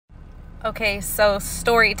Okay, so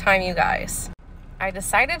story time, you guys. I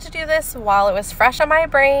decided to do this while it was fresh on my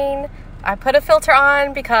brain. I put a filter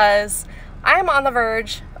on because I'm on the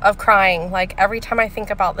verge of crying like every time I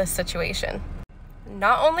think about this situation.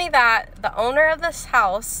 Not only that, the owner of this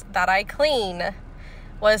house that I clean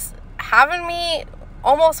was having me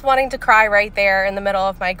almost wanting to cry right there in the middle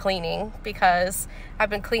of my cleaning, because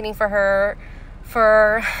I've been cleaning for her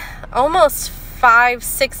for almost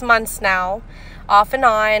 5-6 months now, off and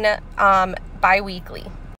on,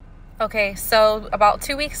 bi-weekly. Okay, so about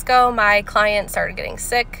 2 weeks ago, my client started getting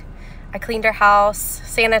sick. I cleaned her house,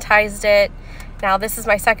 sanitized it. Now this is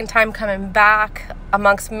my second time coming back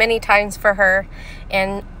amongst many times for her,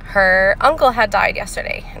 and her uncle had died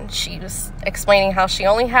yesterday, and she was explaining how she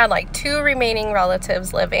only had like 2 remaining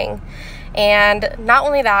relatives living. And not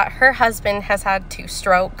only that, her husband has had 2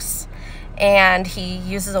 strokes, and he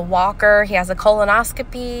uses a walker. He has a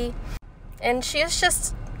colonoscopy, and she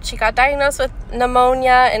got diagnosed with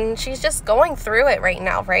pneumonia, and she's just going through it right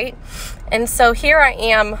now, right? And so here I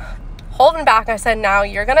am holding back. I said, now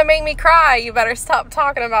you're gonna make me cry. You better stop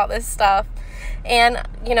talking about this stuff. And,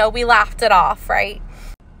 we laughed it off, right?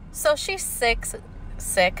 So she's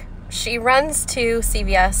sick. She runs to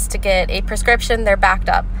CVS to get a prescription. They're backed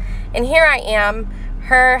up. And here I am,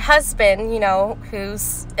 her husband,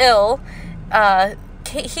 who's ill,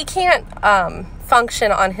 he can't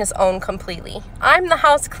function on his own completely. I'm the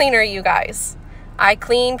house cleaner, you guys. I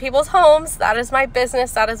clean people's homes. That is my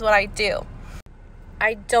business. That is what I do.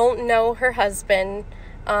 I don't know her husband.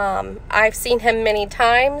 I've seen him many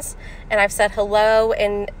times, and I've said hello,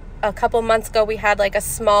 and a couple months ago we had like a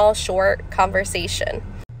small short conversation.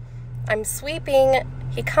 I'm sweeping,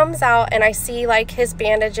 he comes out, and I see like his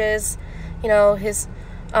bandages, his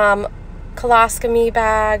colostomy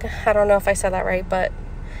bag. I don't know if I said that right, but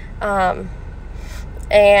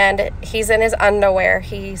and he's in his underwear.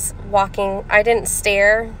 He's walking. I didn't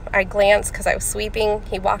stare. I glanced because I was sweeping.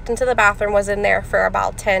 He walked into the bathroom, was in there for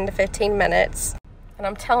about 10 to 15 minutes. And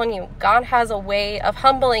I'm telling you, God has a way of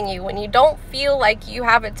humbling you when you don't feel like you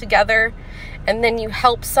have it together, and then you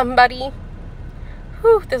help somebody.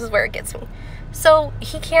 Whew, this is where it gets me. So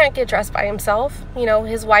he can't get dressed by himself.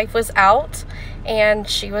 His wife was out, and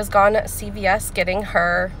she was gone at CVS getting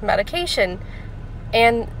her medication.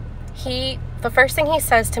 And the first thing he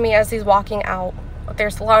says to me as he's walking out,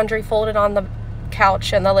 there's laundry folded on the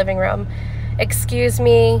couch in the living room. Excuse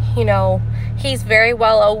me, he's very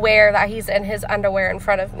well aware that he's in his underwear in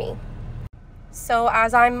front of me. So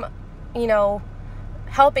as I'm,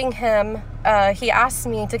 helping him, he asks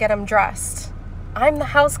me to get him dressed. I'm the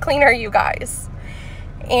house cleaner, you guys.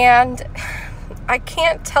 And I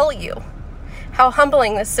can't tell you how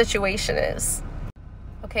humbling this situation is.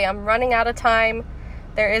 Okay, I'm running out of time.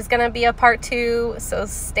 There is going to be a part 2, so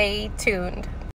stay tuned.